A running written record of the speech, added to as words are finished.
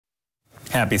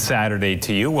Happy Saturday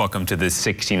to you. Welcome to the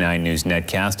 69 News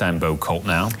Netcast. I'm Bo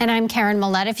Coltnow. And I'm Karen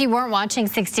Millette. If you weren't watching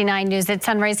 69 News at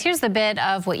sunrise, here's the bit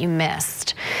of what you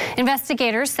missed.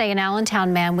 Investigators say an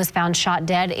Allentown man was found shot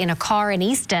dead in a car in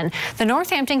Easton. The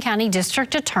Northampton County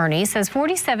District Attorney says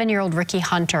 47-year-old Ricky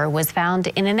Hunter was found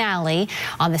in an alley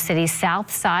on the city's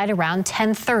south side around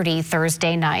 10:30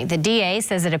 Thursday night. The DA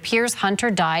says it appears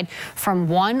Hunter died from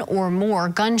one or more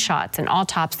gunshots. An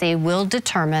autopsy will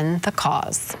determine the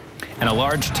cause. And a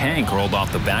large tank rolled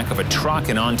off the back of a truck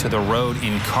and onto the road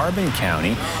in Carbon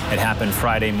County. It happened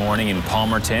Friday morning in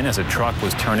Palmerton as a truck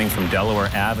was turning from Delaware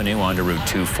Avenue onto Route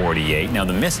 248. Now,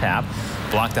 the mishap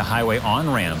blocked the highway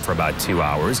on-ramp for about 2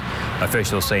 hours.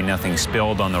 Officials say nothing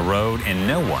spilled on the road and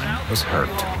no one was hurt.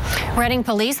 Reading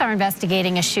police are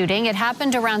investigating a shooting. It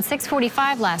happened around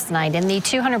 6:45 last night in the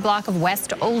 200 block of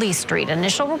West Oley Street.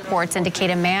 Initial reports indicate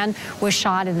a man was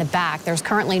shot in the back. There's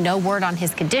currently no word on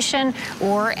his condition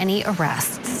or any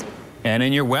arrests. And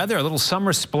in your weather, a little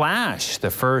summer splash.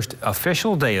 The first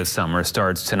official day of summer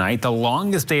starts tonight, the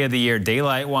longest day of the year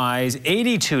daylight-wise.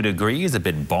 82 degrees, a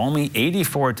bit balmy.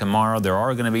 84 tomorrow. There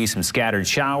are going to be some scattered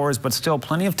showers, but still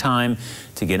plenty of time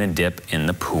to get a dip in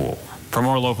the pool. For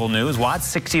more local news, watch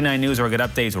 69 News or get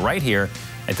updates right here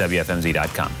at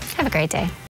WFMZ.com. Have a great day.